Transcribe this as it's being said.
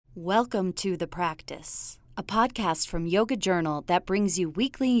Welcome to The Practice, a podcast from Yoga Journal that brings you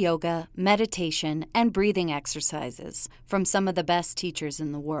weekly yoga, meditation, and breathing exercises from some of the best teachers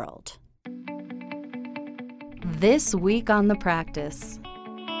in the world. This week on The Practice,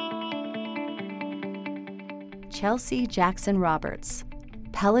 Chelsea Jackson Roberts,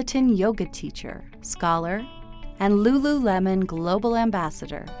 Peloton yoga teacher, scholar, and Lululemon global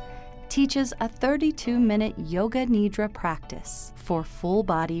ambassador, teaches a 32-minute Yoga Nidra practice for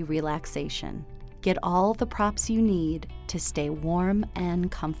full-body relaxation. Get all the props you need to stay warm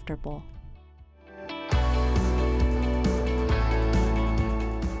and comfortable.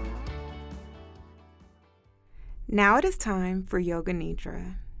 Now it is time for Yoga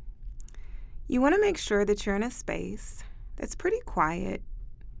Nidra. You want to make sure that you're in a space that's pretty quiet.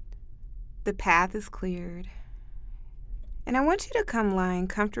 The path is cleared. And I want you to come lying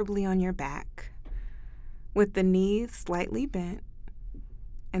comfortably on your back with the knees slightly bent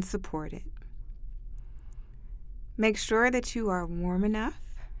and supported. Make sure that you are warm enough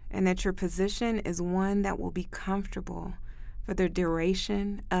and that your position is one that will be comfortable for the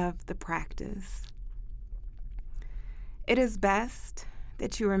duration of the practice. It is best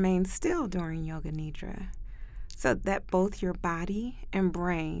that you remain still during Yoga Nidra so that both your body and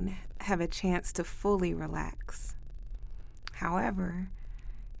brain have a chance to fully relax. However,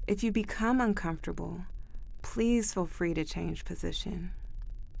 if you become uncomfortable, please feel free to change position.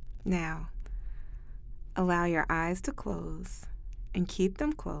 Now, allow your eyes to close and keep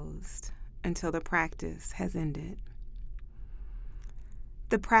them closed until the practice has ended.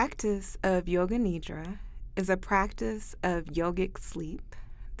 The practice of Yoga Nidra is a practice of yogic sleep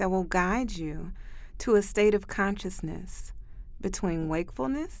that will guide you to a state of consciousness between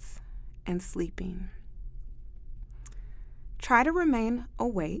wakefulness and sleeping. Try to remain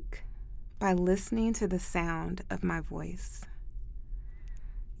awake by listening to the sound of my voice.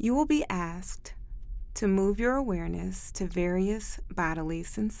 You will be asked to move your awareness to various bodily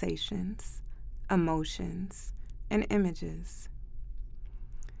sensations, emotions, and images.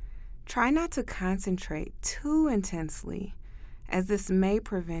 Try not to concentrate too intensely, as this may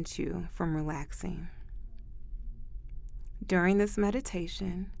prevent you from relaxing. During this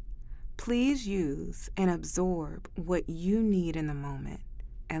meditation, please use and absorb what you need in the moment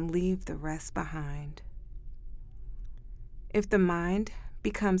and leave the rest behind. If the mind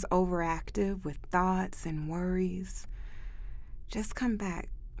becomes overactive with thoughts and worries, just come back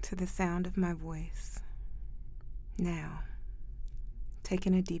to the sound of my voice. Now,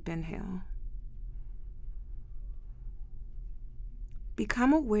 taking a deep inhale.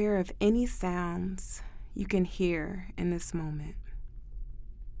 Become aware of any sounds you can hear in this moment.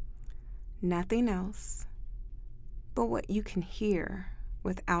 Nothing else but what you can hear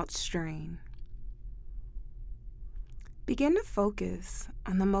without strain. Begin to focus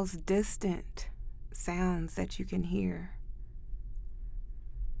on the most distant sounds that you can hear.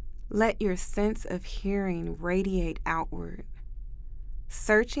 Let your sense of hearing radiate outward,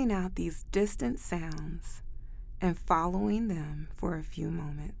 searching out these distant sounds and following them for a few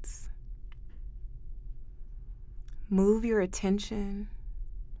moments. Move your attention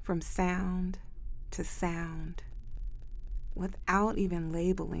from sound to sound without even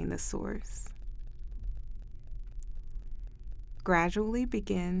labeling the source. Gradually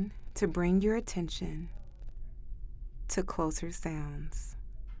begin to bring your attention to closer sounds,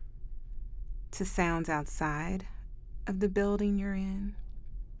 to sounds outside of the building you're in,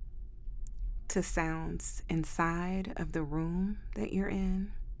 to sounds inside of the room that you're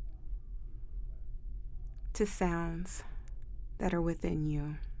in, to sounds that are within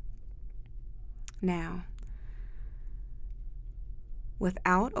you. Now,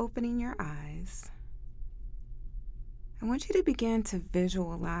 without opening your eyes, I want you to begin to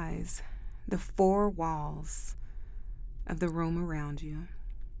visualize the four walls of the room around you: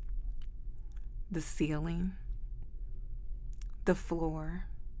 the ceiling, the floor,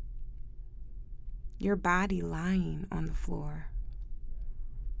 your body lying on the floor.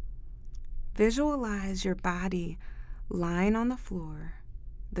 Visualize your body lying on the floor,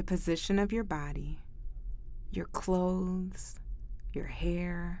 the position of your body, your clothes, your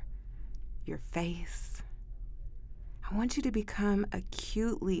hair, your face. I want you to become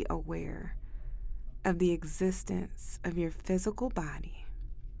acutely aware of the existence of your physical body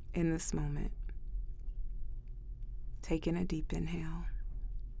in this moment. Taking a deep inhale.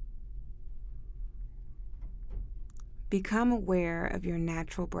 Become aware of your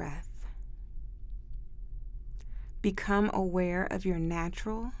natural breath. Become aware of your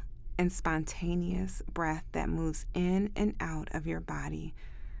natural and spontaneous breath that moves in and out of your body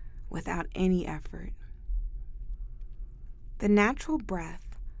without any effort. The natural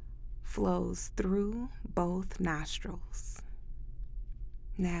breath flows through both nostrils.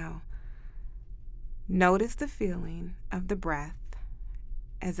 Now, notice the feeling of the breath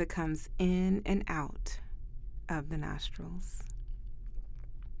as it comes in and out of the nostrils.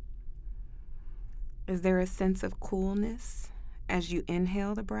 Is there a sense of coolness as you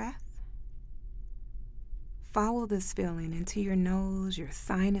inhale the breath? Follow this feeling into your nose, your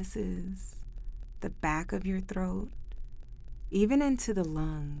sinuses, the back of your throat, even into the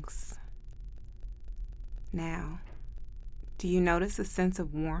lungs. Now, do you notice a sense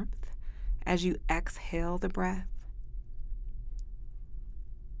of warmth as you exhale the breath?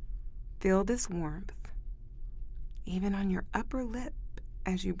 Feel this warmth even on your upper lip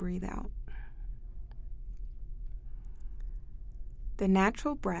as you breathe out. The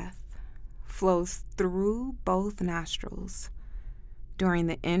natural breath flows through both nostrils during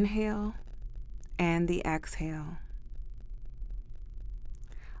the inhale and the exhale.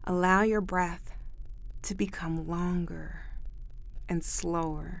 Allow your breath to become longer and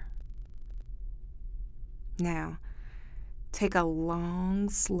slower. Now, take a long,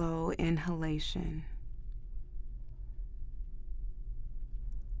 slow inhalation,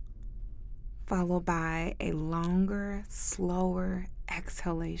 followed by a longer, slower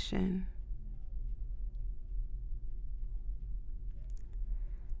exhalation.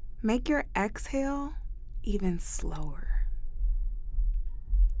 Make your exhale even slower.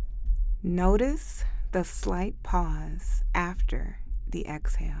 Notice the slight pause after the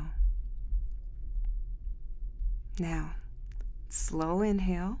exhale. Now, slow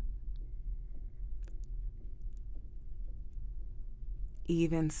inhale,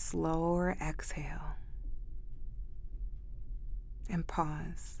 even slower exhale, and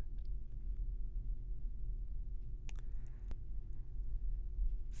pause.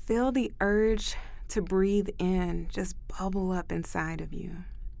 Feel the urge to breathe in just bubble up inside of you.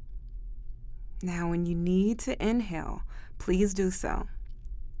 Now, when you need to inhale, please do so.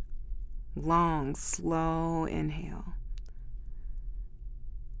 Long, slow inhale.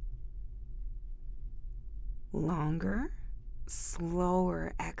 Longer,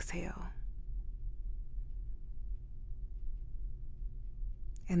 slower exhale.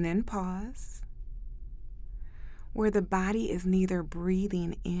 And then pause, where the body is neither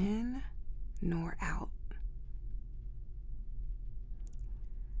breathing in nor out.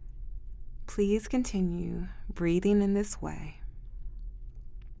 Please continue breathing in this way.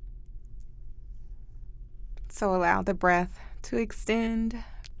 So allow the breath to extend.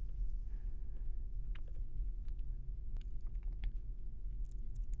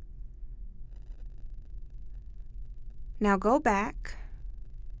 Now go back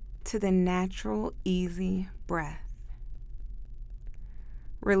to the natural, easy breath,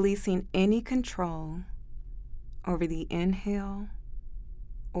 releasing any control over the inhale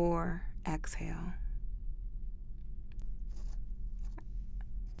or exhale.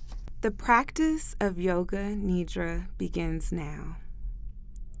 The practice of Yoga Nidra begins now.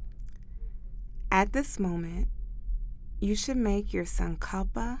 At this moment, you should make your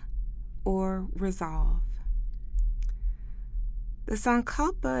sankalpa or resolve. The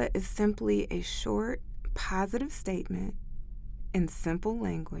sankalpa is simply a short, positive statement in simple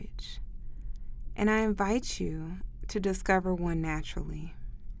language, and I invite you to discover one naturally.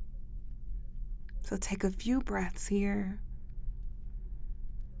 So take a few breaths here.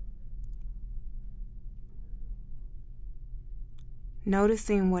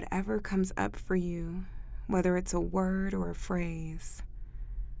 Noticing whatever comes up for you, whether it's a word or a phrase.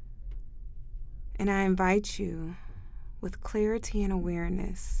 And I invite you, with clarity and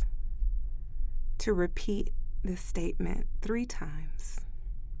awareness, to repeat this statement 3 times.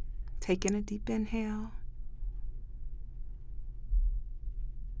 Taking a deep inhale.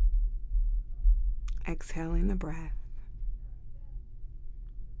 Exhaling the breath.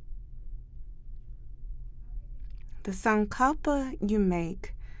 The sankalpa you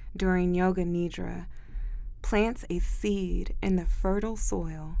make during Yoga Nidra plants a seed in the fertile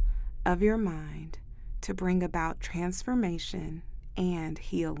soil of your mind to bring about transformation and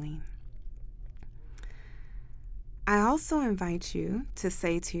healing. I also invite you to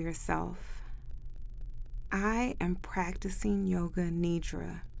say to yourself, I am practicing Yoga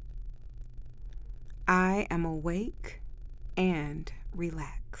Nidra. I am awake and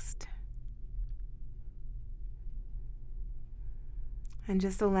relaxed. And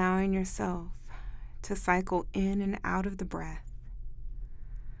just allowing yourself to cycle in and out of the breath.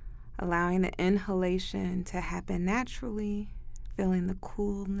 Allowing the inhalation to happen naturally, feeling the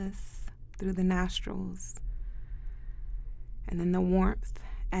coolness through the nostrils, and then the warmth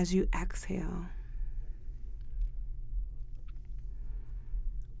as you exhale.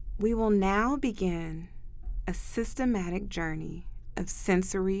 We will now begin a systematic journey of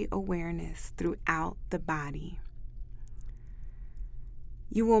sensory awareness throughout the body.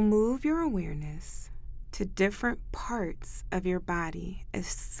 You will move your awareness to different parts of your body as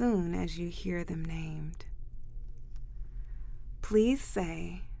soon as you hear them named. Please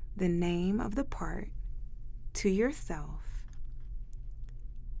say the name of the part to yourself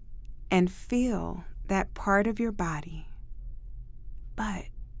and feel that part of your body, but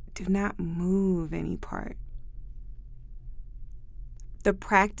do not move any part. The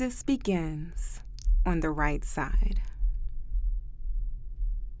practice begins on the right side.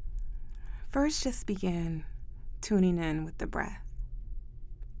 First, just begin tuning in with the breath.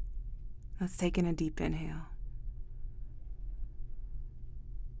 Let's take in a deep inhale.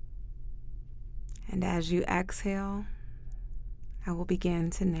 And as you exhale, I will begin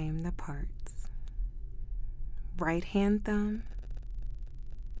to name the parts. Right hand thumb,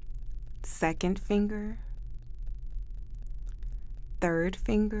 second finger, third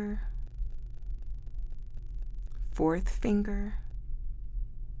finger, fourth finger,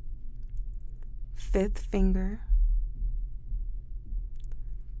 fifth finger,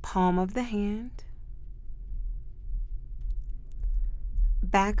 palm of the hand,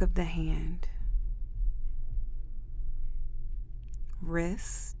 back of the hand,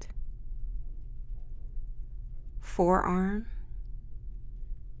 wrist, forearm,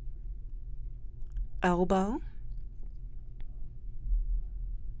 elbow,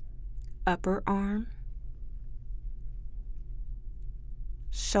 upper arm,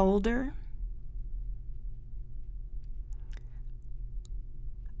 shoulder,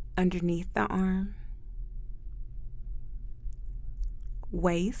 underneath the arm,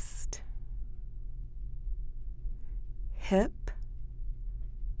 waist, hip,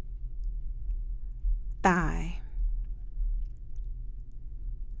 thigh,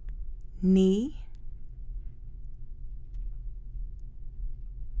 knee,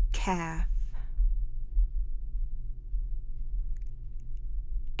 calf,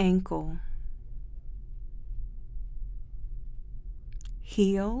 ankle,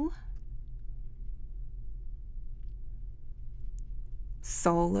 heel,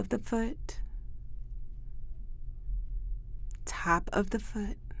 sole of the foot, top of the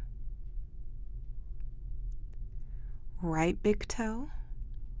foot, right big toe,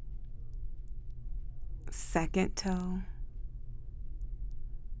 second toe,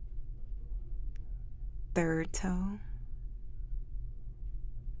 third toe,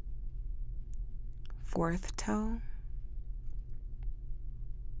 fourth toe,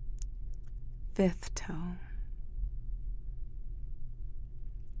 fifth toe,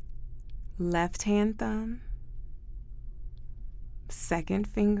 left hand thumb, second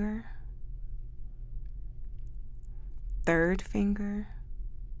finger, third finger,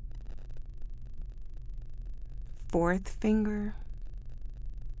 fourth finger,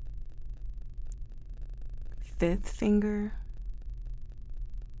 fifth finger,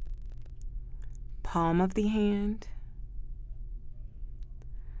 palm of the hand,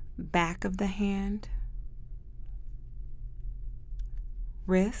 back of the hand,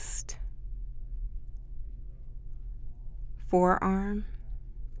 wrist, forearm,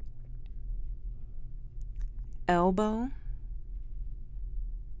 elbow,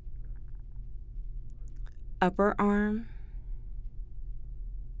 upper arm,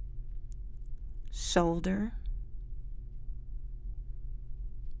 shoulder,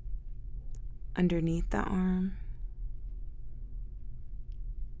 underneath the arm,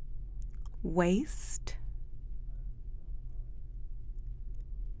 waist,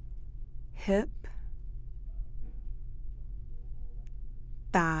 hip,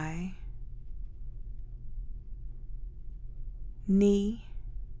 thigh, knee,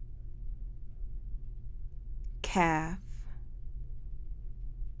 calf,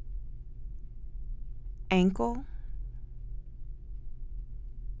 ankle,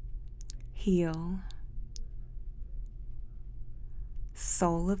 heel,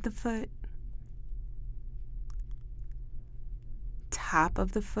 sole of the foot, top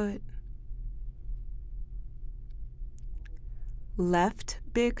of the foot, left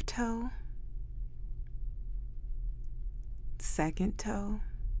big toe, second toe,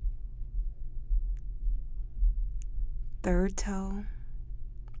 third toe,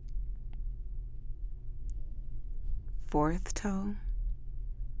 fourth toe,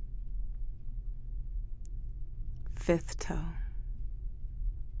 fifth toe.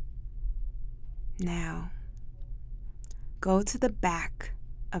 Now, go to the back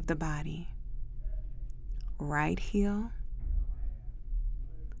of the body. Right heel,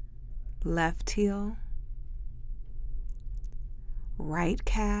 left heel, right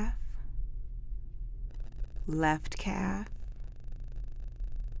calf, left calf,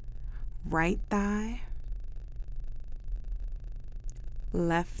 right thigh,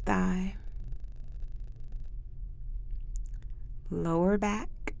 left thigh, lower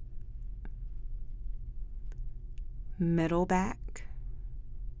back, middle back,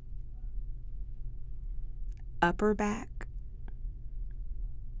 upper back,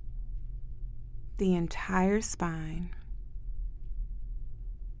 the entire spine,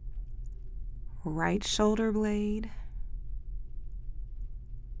 right shoulder blade,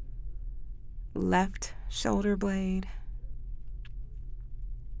 left shoulder blade,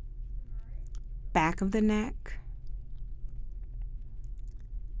 back of the neck,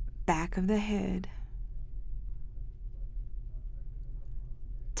 back of the head,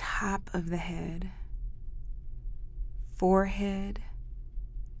 top of the head, forehead,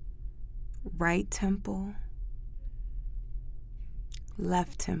 right temple,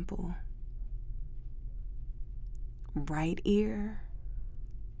 left temple, right ear,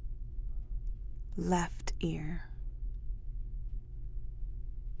 left ear,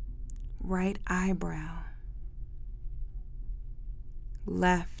 right eyebrow,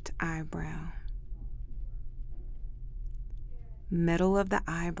 left eyebrow, middle of the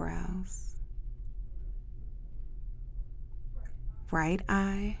eyebrows, right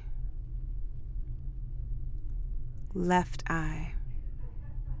eye, left eye,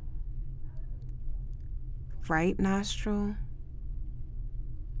 right nostril,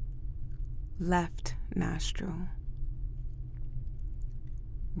 left nostril,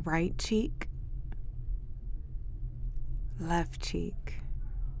 right cheek, left cheek,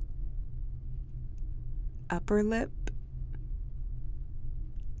 upper lip,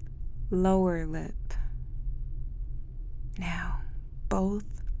 lower lip. Now, both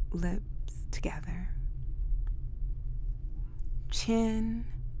lips together. Chin,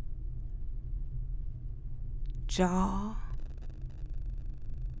 jaw,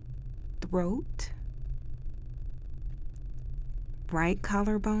 throat, right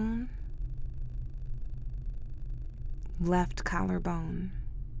collarbone, left collarbone,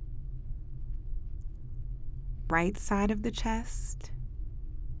 right side of the chest,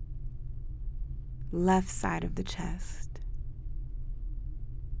 left side of the chest,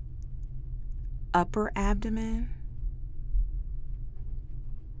 upper abdomen,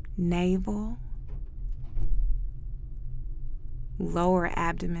 navel, lower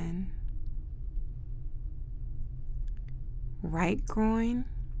abdomen, right groin,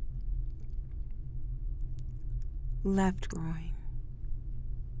 left groin,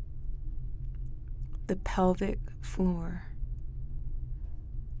 the pelvic floor,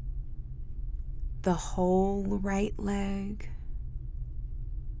 the whole right leg,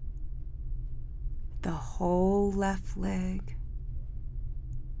 the whole left leg,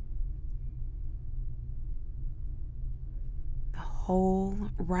 the whole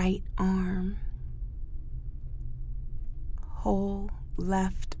right arm, whole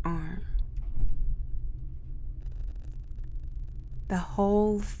left arm, the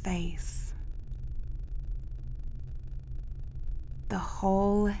whole face, the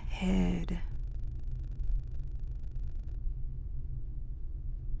whole head,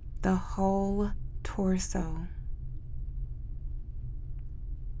 the whole torso,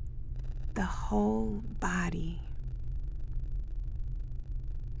 the whole body,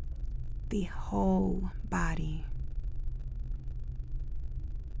 the whole body,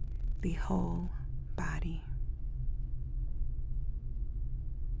 the whole body.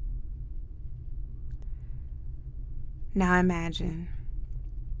 Now imagine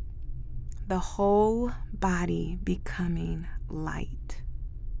the whole body becoming light,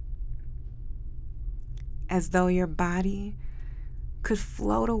 as though your body could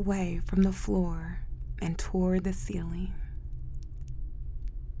float away from the floor and toward the ceiling.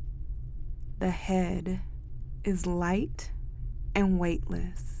 The head is light and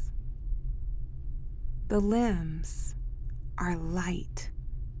weightless. The limbs are light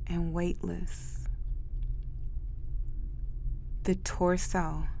and weightless. The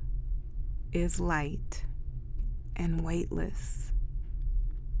torso is light and weightless.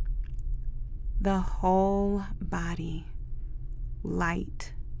 The whole body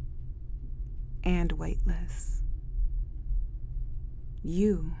light and weightless.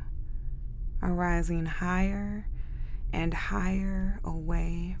 You are rising higher and higher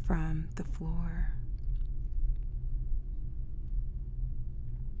away from the floor.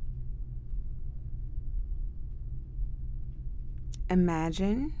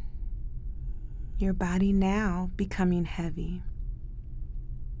 Imagine your body now becoming heavy.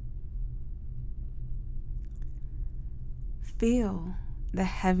 Feel the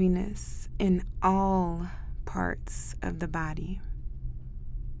heaviness in all parts of the body.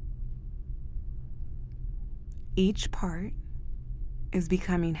 Each part is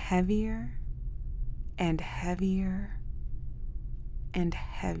becoming heavier and heavier and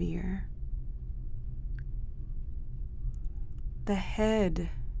heavier. The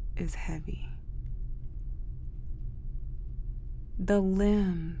head is heavy. The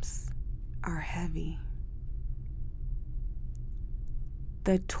limbs are heavy.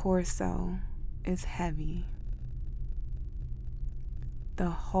 The torso is heavy.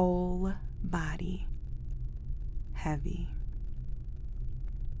 The whole body heavy.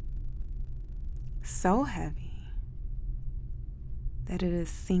 So heavy that it is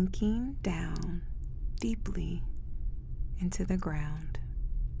sinking down deeply into the ground.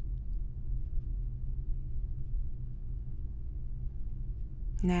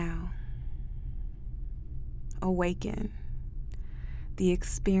 Now, awaken the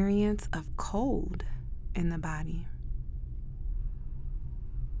experience of cold in the body.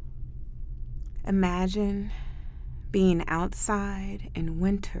 Imagine being outside in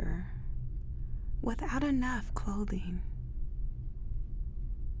winter without enough clothing.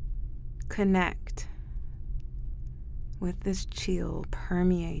 Connect with this chill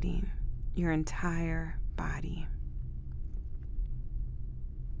permeating your entire body.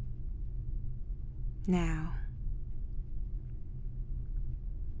 Now,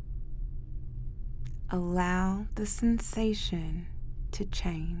 allow the sensation to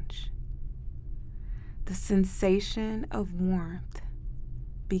change. The sensation of warmth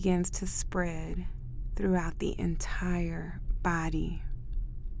begins to spread throughout the entire body.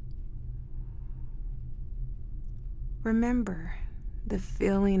 Remember the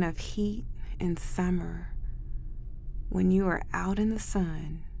feeling of heat in summer when you are out in the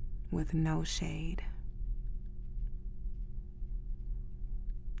sun with no shade.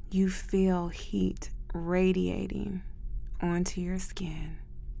 You feel heat radiating onto your skin,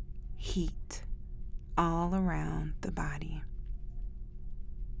 heat all around the body.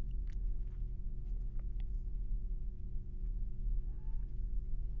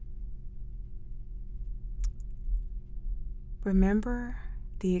 Remember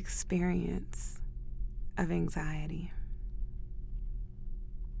the experience of anxiety.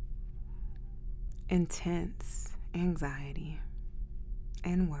 Intense anxiety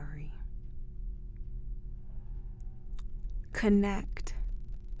and worry. Connect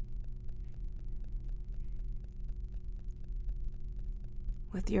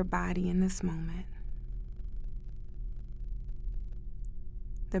with your body in this moment.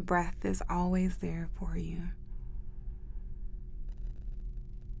 The breath is always there for you.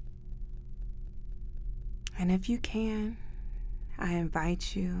 And if you can, I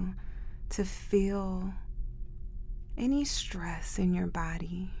invite you to feel any stress in your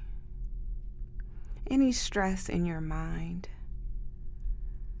body, any stress in your mind,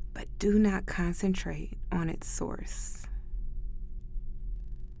 but do not concentrate on its source.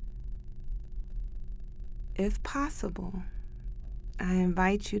 If possible, I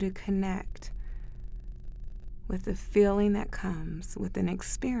invite you to connect with the feeling that comes with an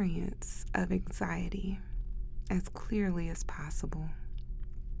experience of anxiety as clearly as possible.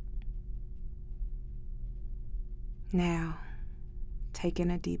 Now,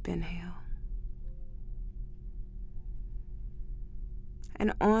 taking a deep inhale.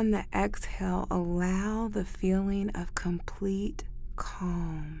 And on the exhale, allow the feeling of complete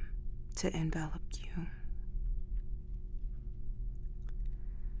calm to envelop you.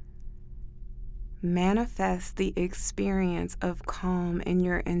 Manifest the experience of calm in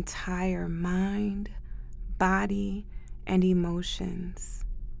your entire mind, body, and emotions.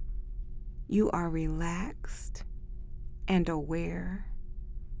 You are relaxed and aware.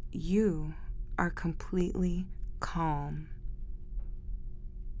 You are completely calm.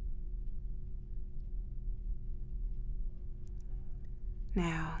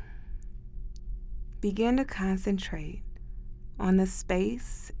 Now, begin to concentrate on the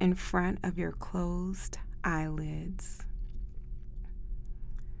space in front of your closed eyelids.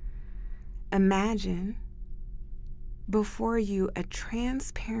 Imagine before you a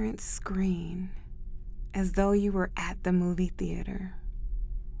transparent screen as though you were at the movie theater.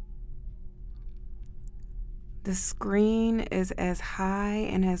 The screen is as high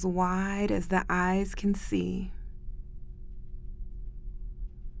and as wide as the eyes can see.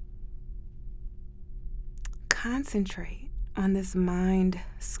 Concentrate on this mind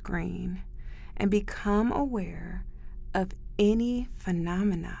screen and become aware of any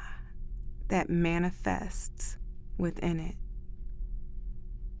phenomena that manifests within it.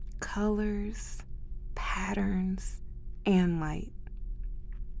 Colors, patterns, and light.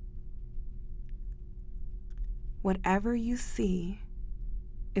 Whatever you see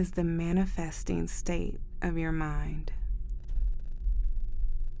is the manifesting state of your mind.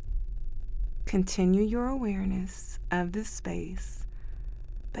 Continue your awareness of the space,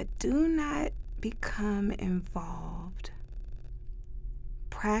 but do not become involved.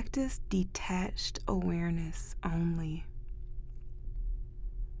 Practice detached awareness only.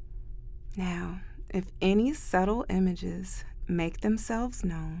 Now, if any subtle images make themselves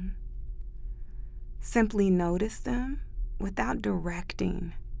known, simply notice them without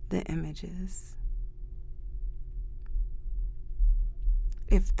directing the images.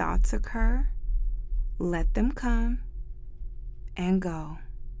 If thoughts occur, let them come and go,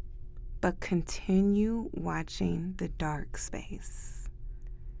 but continue watching the dark space.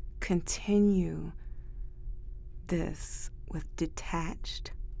 Continue this with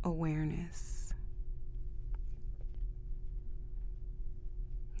detached awareness.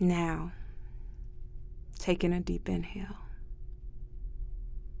 Now, taking a deep inhale.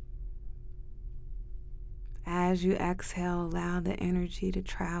 As you exhale, allow the energy to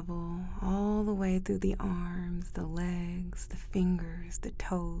travel all the way through the arms, the legs, the fingers, the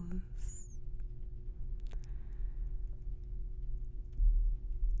toes.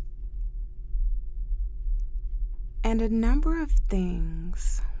 And a number of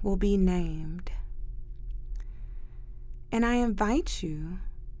things will be named. And I invite you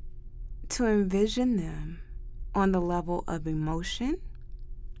to envision them on the level of emotion,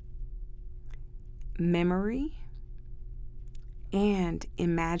 memory, and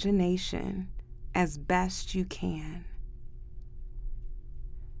imagination as best you can.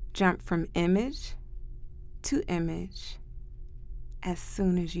 Jump from image to image as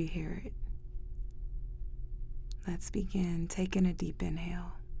soon as you hear it. Let's begin taking a deep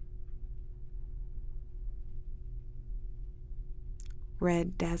inhale.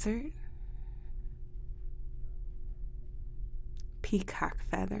 Red desert, peacock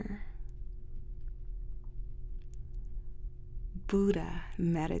feather, Buddha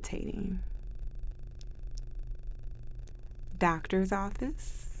meditating, doctor's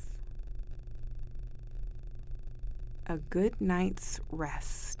office, a good night's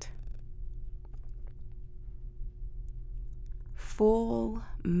rest, full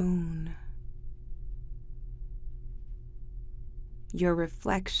moon, your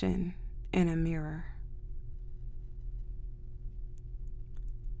reflection in a mirror,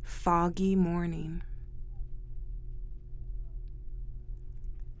 foggy morning,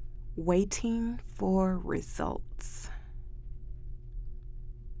 waiting for results,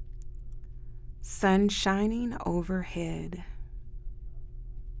 sun shining overhead,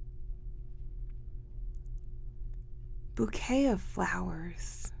 bouquet of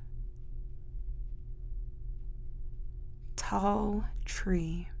flowers, tall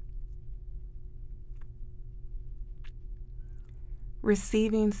tree,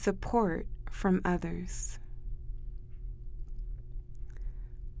 receiving support from others,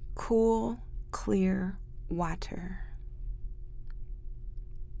 cool, clear water,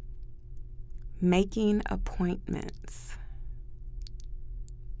 making appointments,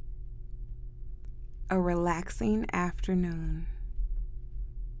 a relaxing afternoon,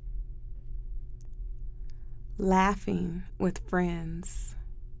 laughing with friends,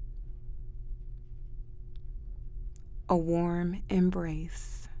 a warm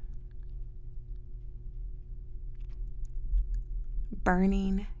embrace,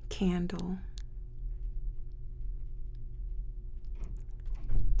 burning candle,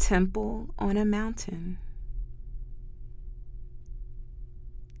 temple on a mountain,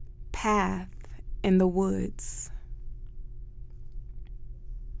 path in the woods,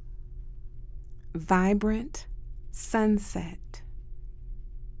 vibrant sunset,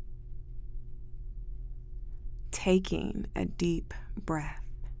 taking a deep breath,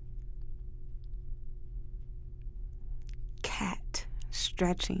 cat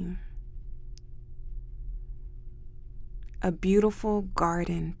stretching, a beautiful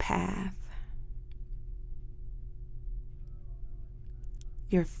garden path,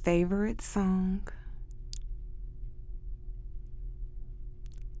 your favorite song,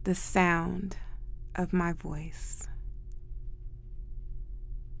 the sound of my voice,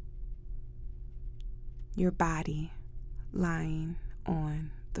 your body lying on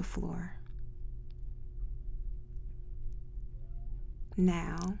the floor.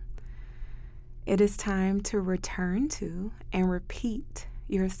 Now, it is time to return to and repeat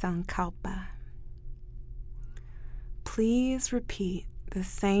your sankalpa. Please repeat the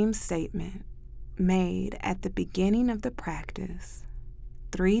same statement made at the beginning of the practice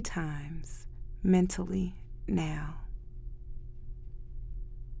 3 times mentally now.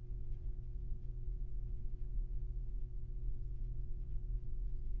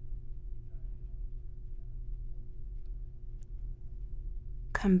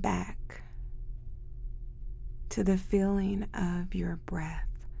 come back to the feeling of your breath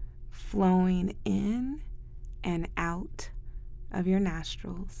flowing in and out of your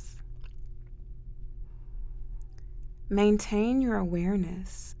nostrils. Maintain your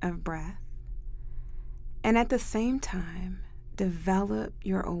awareness of breath, and at the same time, develop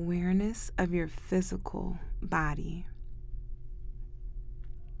your awareness of your physical body.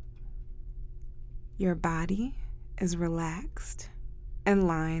 Your body is relaxed and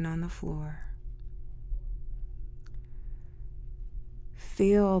lying on the floor.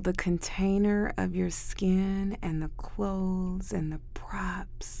 Feel the container of your skin and the clothes and the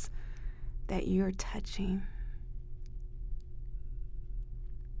props that you're touching.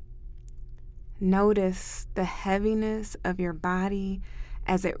 Notice the heaviness of your body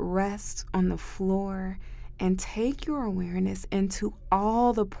as it rests on the floor, and take your awareness into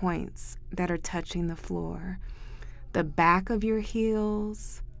all the points that are touching the floor. The back of your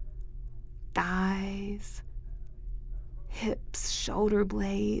heels, thighs, hips, shoulder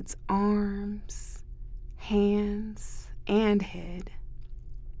blades, arms, hands, and head.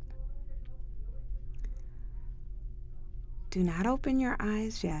 Do not open your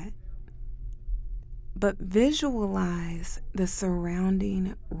eyes yet, but visualize the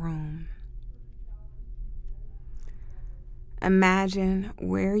surrounding room. Imagine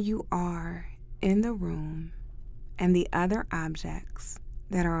where you are in the room and the other objects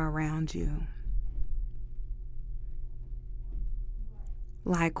that are around you.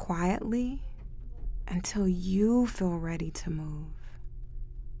 Lie quietly until you feel ready to move.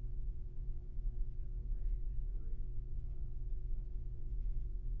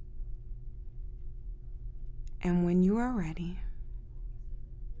 And when you are ready,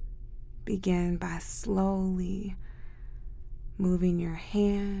 begin by slowly moving your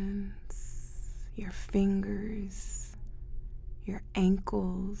hands, your fingers, your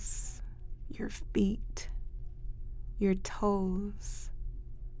ankles, your feet, your toes.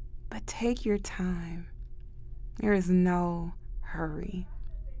 But take your time. There is no hurry.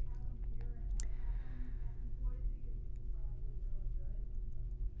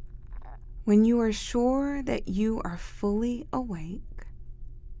 When you are sure that you are fully awake,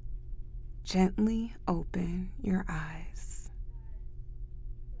 gently open your eyes.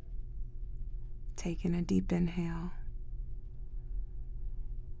 Taking a deep inhale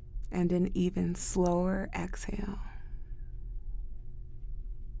and an even slower exhale.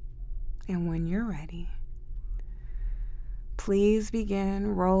 And when you're ready, please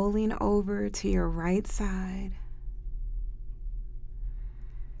begin rolling over to your right side.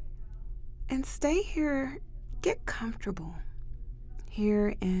 And stay here, get comfortable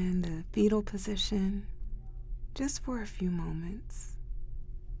here in the fetal position just for a few moments.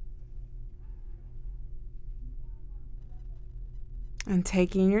 And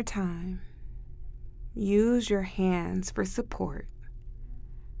taking your time, use your hands for support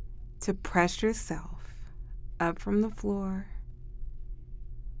to press yourself up from the floor.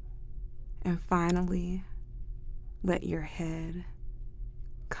 And finally, let your head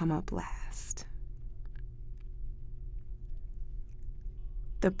come up last.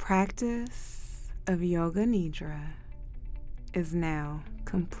 The practice of Yoga Nidra is now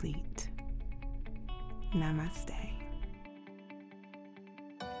complete. Namaste.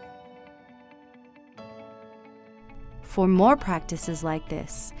 For more practices like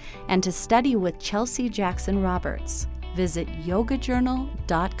this, and to study with Chelsea Jackson Roberts, visit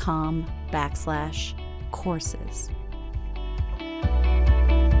yogajournal.com/courses.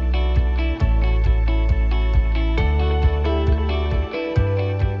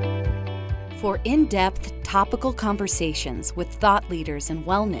 For in-depth topical conversations with thought leaders in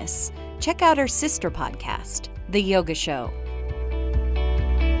wellness, check out our sister podcast, The Yoga Show.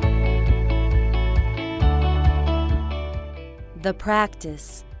 The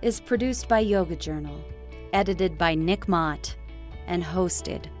Practice is produced by Yoga Journal, edited by Nick Mott, and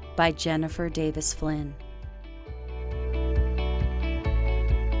hosted by Jennifer Davis Flynn.